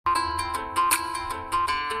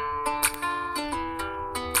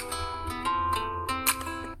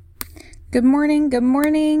Good morning. Good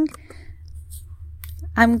morning.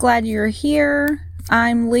 I'm glad you're here.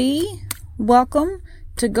 I'm Lee. Welcome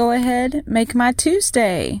to Go Ahead, Make My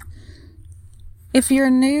Tuesday. If you're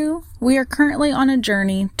new, we are currently on a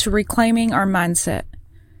journey to reclaiming our mindset.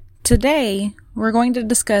 Today, we're going to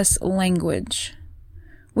discuss language.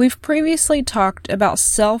 We've previously talked about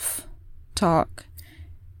self-talk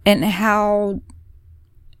and how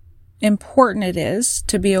important it is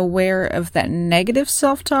to be aware of that negative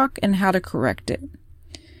self-talk and how to correct it.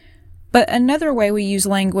 But another way we use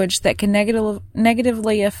language that can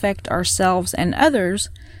negatively affect ourselves and others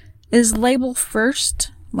is label-first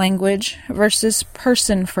language versus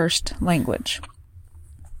person-first language.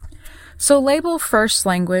 So label-first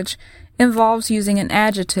language involves using an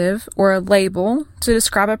adjective or a label to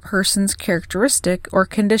describe a person's characteristic or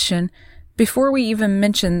condition before we even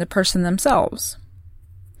mention the person themselves.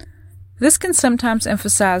 This can sometimes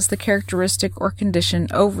emphasize the characteristic or condition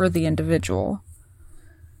over the individual.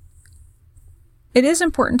 It is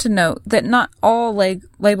important to note that not all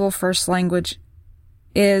label-first language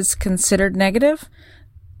is considered negative,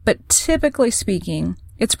 but typically speaking,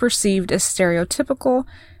 it's perceived as stereotypical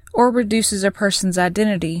or reduces a person's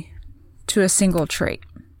identity to a single trait,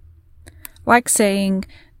 like saying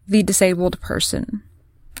the disabled person.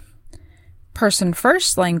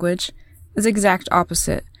 Person-first language is the exact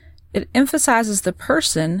opposite. It emphasizes the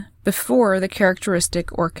person before the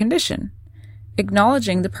characteristic or condition,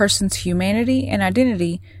 acknowledging the person's humanity and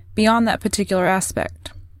identity beyond that particular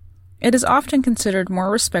aspect. It is often considered more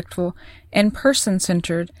respectful and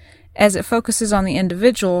person-centered as it focuses on the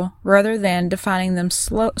individual rather than defining them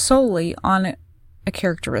solely on a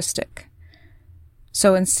characteristic.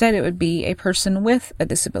 So instead it would be a person with a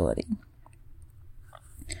disability.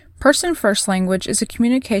 Person-first language is a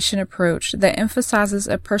communication approach that emphasizes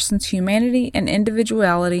a person's humanity and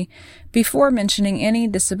individuality before mentioning any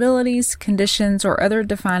disabilities, conditions, or other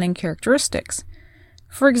defining characteristics.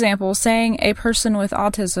 For example, saying a person with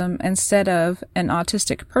autism instead of an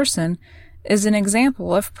autistic person is an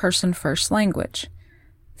example of person-first language.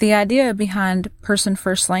 The idea behind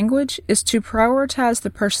person-first language is to prioritize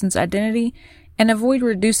the person's identity and avoid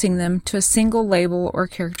reducing them to a single label or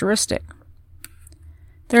characteristic.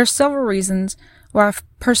 There are several reasons why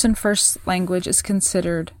person-first language is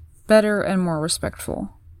considered better and more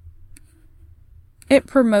respectful. It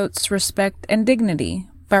promotes respect and dignity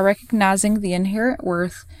by recognizing the inherent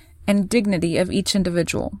worth and dignity of each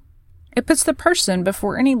individual. It puts the person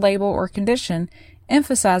before any label or condition,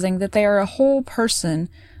 emphasizing that they are a whole person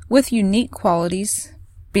with unique qualities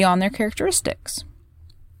beyond their characteristics.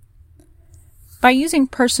 By using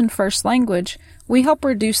person-first language, we help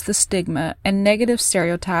reduce the stigma and negative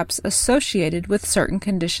stereotypes associated with certain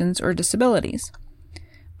conditions or disabilities.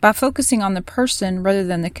 By focusing on the person rather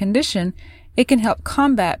than the condition, it can help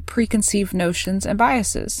combat preconceived notions and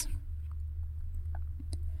biases.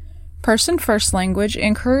 Person-first language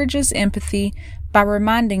encourages empathy by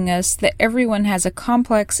reminding us that everyone has a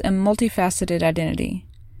complex and multifaceted identity.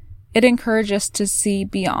 It encourages us to see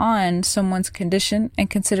beyond someone's condition and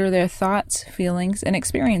consider their thoughts, feelings, and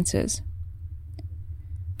experiences.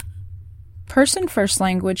 Person-first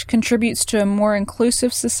language contributes to a more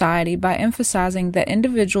inclusive society by emphasizing that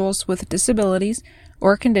individuals with disabilities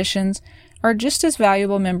or conditions are just as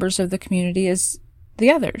valuable members of the community as the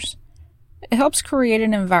others. It helps create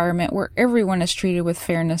an environment where everyone is treated with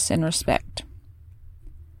fairness and respect.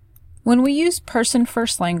 When we use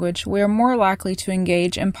person-first language, we are more likely to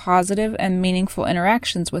engage in positive and meaningful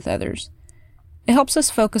interactions with others. It helps us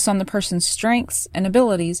focus on the person's strengths and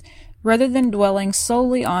abilities rather than dwelling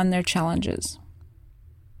solely on their challenges.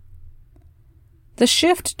 The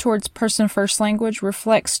shift towards person-first language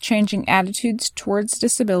reflects changing attitudes towards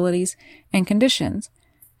disabilities and conditions.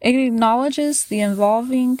 It acknowledges the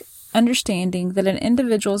evolving understanding that an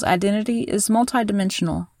individual's identity is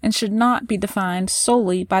multidimensional and should not be defined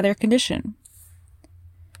solely by their condition.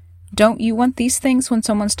 Don't you want these things when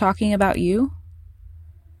someone's talking about you?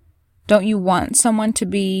 Don't you want someone to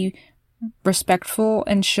be respectful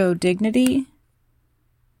and show dignity?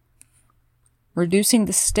 Reducing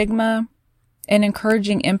the stigma and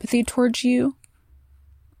encouraging empathy towards you?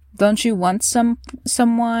 Don't you want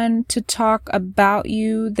someone to talk about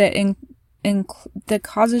you that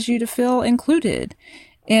causes you to feel included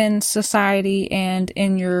in society and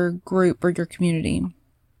in your group or your community?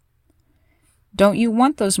 Don't you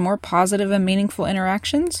want those more positive and meaningful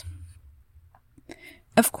interactions?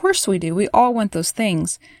 Of course we do. We all want those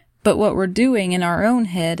things. But what we're doing in our own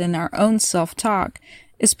head and our own self-talk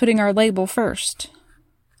is putting our label first.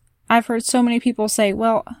 I've heard so many people say,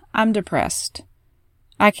 well, I'm depressed.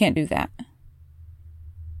 I can't do that.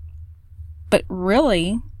 But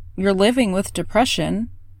really, you're living with depression,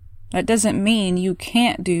 that doesn't mean you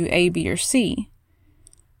can't do A, B, or C.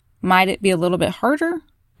 Might it be a little bit harder?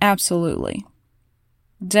 Absolutely.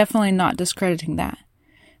 Definitely not discrediting that.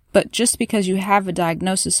 But just because you have a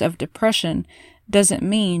diagnosis of depression doesn't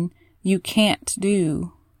mean you can't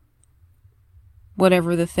do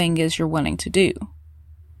whatever the thing is you're wanting to do.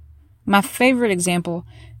 My favorite example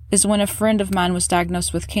is when a friend of mine was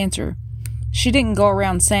diagnosed with cancer. She didn't go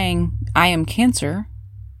around saying, "I am cancer."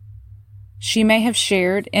 She may have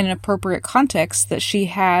shared in an appropriate context that she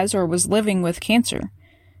has or was living with cancer,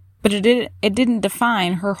 but it didn't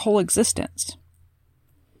define her whole existence.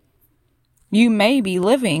 You may be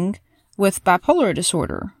living with bipolar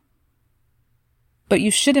disorder, but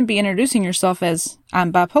you shouldn't be introducing yourself as,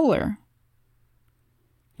 "I'm bipolar."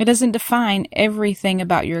 It doesn't define everything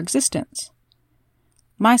about your existence.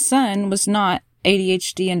 My son was not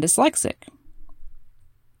ADHD and dyslexic.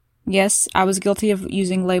 Yes, I was guilty of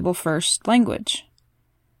using label first language.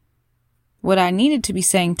 What I needed to be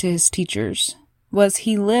saying to his teachers was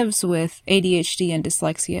he lives with ADHD and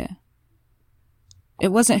dyslexia.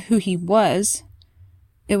 It wasn't who he was.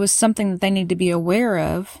 It was something that they need to be aware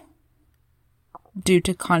of due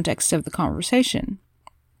to context of the conversation.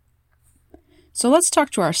 So let's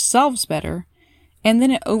talk to ourselves better, and then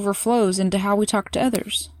it overflows into how we talk to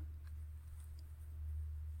others.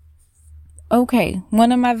 Okay,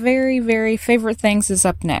 one of my very, very favorite things is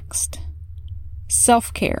up next.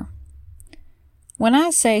 Self-care. When I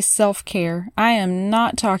say self-care, I am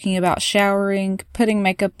not talking about showering, putting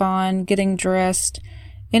makeup on, getting dressed,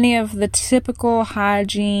 any of the typical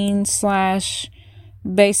hygiene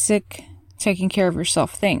 / basic taking care of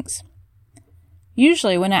yourself things.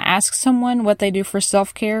 Usually when I ask someone what they do for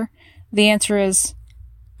self-care, the answer is,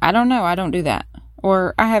 "I don't know, I don't do that."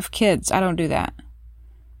 Or, "I have kids, I don't do that."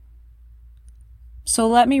 So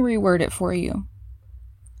let me reword it for you.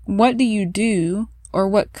 What do you do, or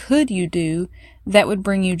what could you do, that would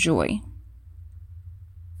bring you joy?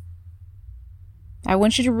 I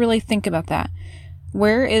want you to really think about that.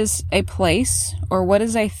 Where is a place, or what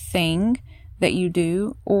is a thing that you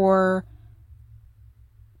do, or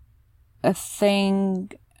a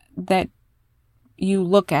thing that you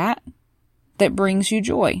look at that brings you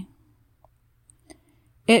joy?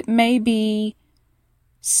 It may be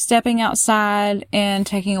stepping outside and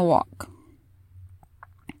taking a walk.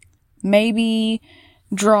 Maybe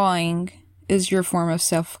drawing is your form of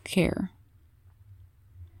self-care.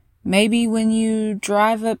 Maybe when you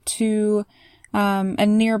drive up to a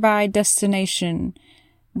nearby destination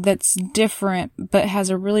that's different but has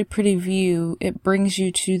a really pretty view, it brings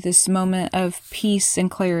you to this moment of peace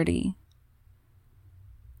and clarity.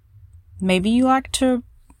 Maybe you like to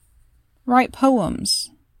write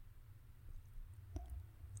poems.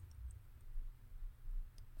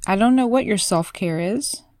 I don't know what your self-care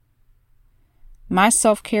is. My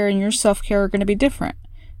self-care and your self-care are going to be different.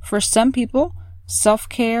 For some people,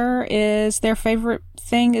 self-care is their favorite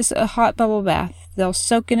thing is a hot bubble bath. They'll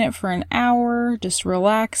soak in it for an hour, just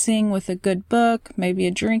relaxing with a good book, maybe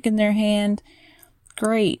a drink in their hand.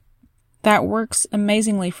 Great. That works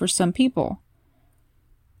amazingly for some people.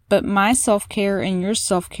 But my self-care and your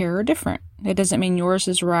self-care are different. It doesn't mean yours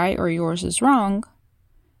is right or yours is wrong,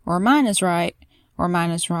 or mine is right or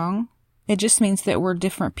mine is wrong. It just means that we're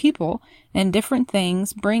different people and different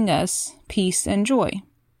things bring us peace and joy.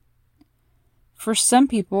 For some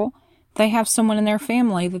people, they have someone in their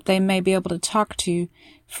family that they may be able to talk to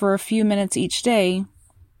for a few minutes each day,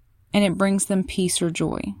 and it brings them peace or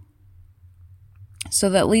joy. So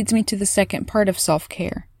that leads me to the second part of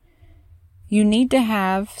self-care. You need to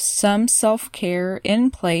have some self-care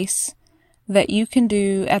in place that you can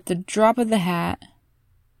do at the drop of the hat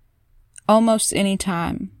almost any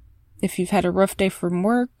time. If you've had a rough day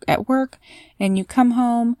at work and you come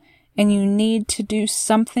home and you need to do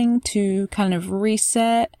something to kind of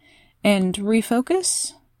reset and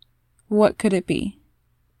refocus, what could it be?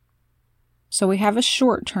 So we have a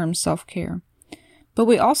short-term self-care, but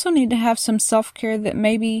we also need to have some self-care that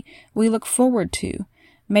maybe we look forward to.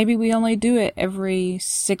 Maybe we only do it every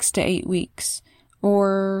 6 to 8 weeks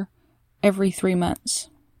or every 3 months.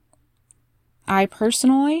 I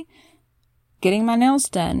personally, getting my nails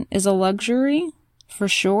done is a luxury for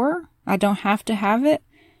sure. I don't have to have it,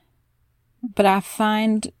 but I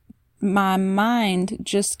find my mind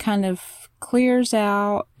just kind of clears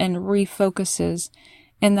out and refocuses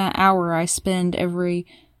in that hour I spend every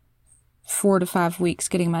 4 to 5 weeks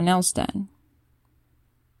getting my nails done.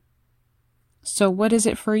 So what is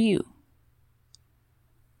it for you?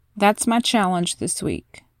 That's my challenge this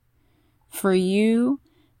week. For you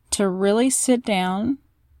to really sit down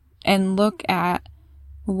and look at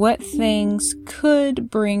What things could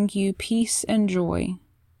bring you peace and joy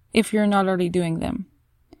if you're not already doing them?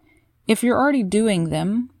 If you're already doing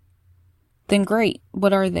them, then great.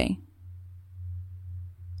 What are they?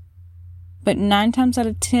 But 9 times out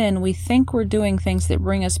of 10, we think we're doing things that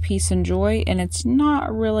bring us peace and joy, and it's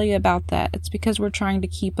not really about that. It's because we're trying to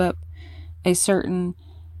keep up a certain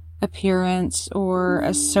appearance or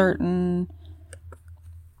a certain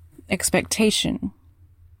expectation.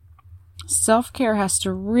 Self-care has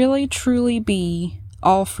to really, truly be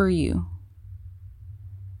all for you.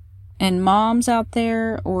 And moms out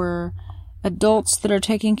there or adults that are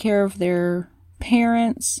taking care of their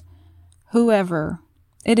parents, whoever,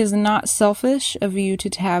 it is not selfish of you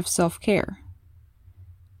to have self-care.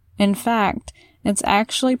 In fact, it's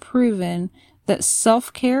actually proven that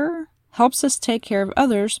self-care helps us take care of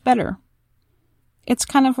others better. It's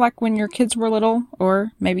kind of like when your kids were little,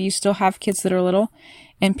 or maybe you still have kids that are little,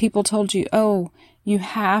 and people told you, oh, you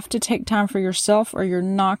have to take time for yourself or you're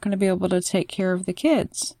not going to be able to take care of the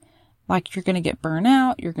kids. Like you're going to get burnt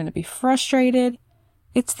out, you're going to be frustrated.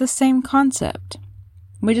 It's the same concept.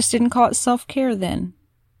 We just didn't call it self-care then.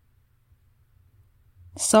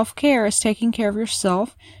 Self-care is taking care of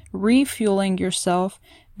yourself, refueling yourself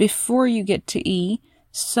before you get to E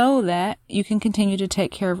so that you can continue to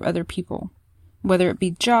take care of other people, whether it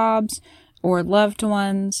be jobs or loved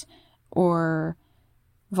ones or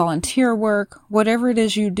volunteer work, whatever it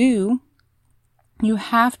is you do, you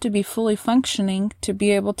have to be fully functioning to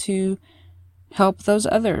be able to help those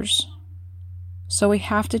others. So we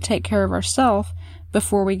have to take care of ourselves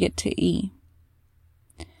before we get to E.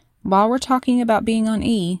 While we're talking about being on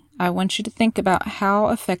E, I want you to think about how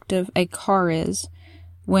effective a car is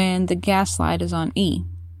when the gas light is on E.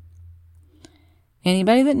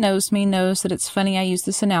 Anybody that knows me knows that it's funny I use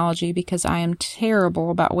this analogy because I am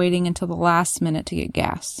terrible about waiting until the last minute to get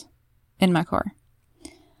gas in my car.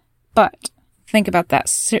 But think about that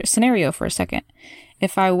scenario for a second.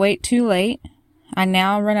 If I wait too late, I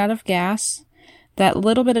now run out of gas. That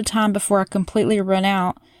little bit of time before I completely run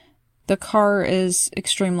out, the car is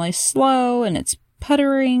extremely slow and it's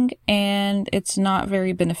puttering and it's not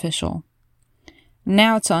very beneficial.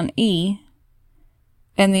 Now it's on E,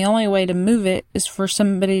 and the only way to move it is for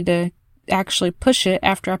somebody to actually push it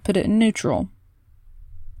after I put it in neutral.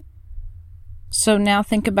 So now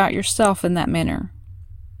think about yourself in that manner.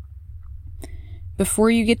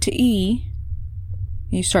 Before you get to E,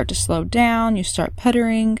 you start to slow down, you start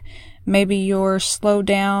puttering. Maybe your slow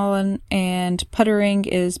down and puttering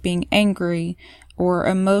is being angry or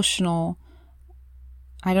emotional.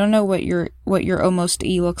 I don't know what your almost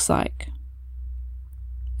E looks like.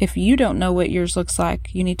 If you don't know what yours looks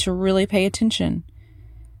like, you need to really pay attention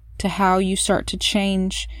to how you start to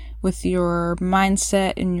change with your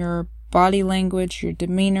mindset and your body language, your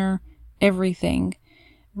demeanor, everything,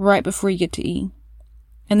 right before you get to E.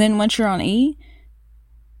 And then once you're on E,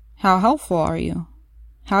 how helpful are you?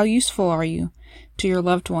 How useful are you to your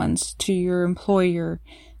loved ones, to your employer,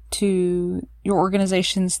 to your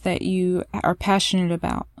organizations that you are passionate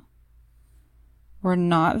about? We're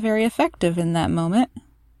not very effective in that moment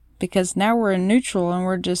because now we're in neutral and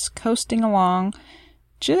we're just coasting along,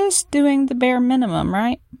 just doing the bare minimum,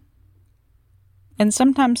 right? And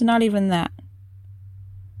sometimes not even that.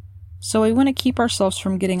 So we want to keep ourselves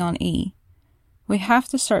from getting on E. We have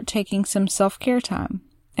to start taking some self-care time.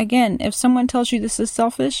 Again, if someone tells you this is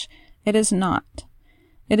selfish, it is not.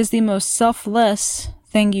 It is the most selfless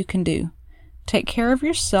thing you can do. Take care of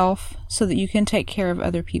yourself so that you can take care of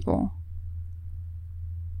other people.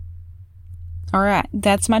 Alright,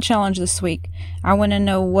 that's my challenge this week. I want to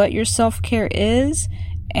know what your self-care is,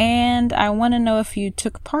 and I want to know if you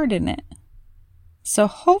took part in it. So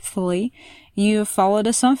hopefully you have followed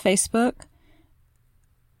us on Facebook,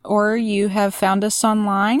 or you have found us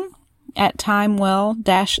online at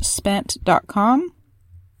timewell-spent.com.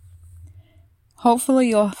 Hopefully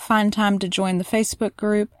you'll find time to join the Facebook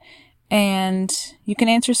group, and you can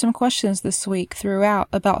answer some questions this week throughout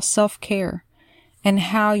about self-care and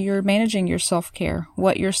how you're managing your self-care,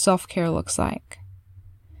 what your self-care looks like.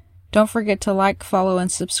 Don't forget to like, follow,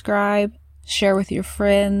 and subscribe. Share with your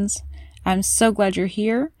friends. I'm so glad you're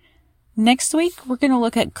here. Next week, we're going to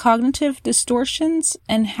look at cognitive distortions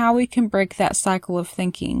and how we can break that cycle of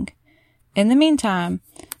thinking. In the meantime,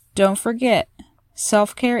 don't forget,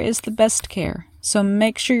 self-care is the best care. So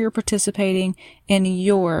make sure you're participating in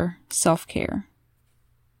your self-care.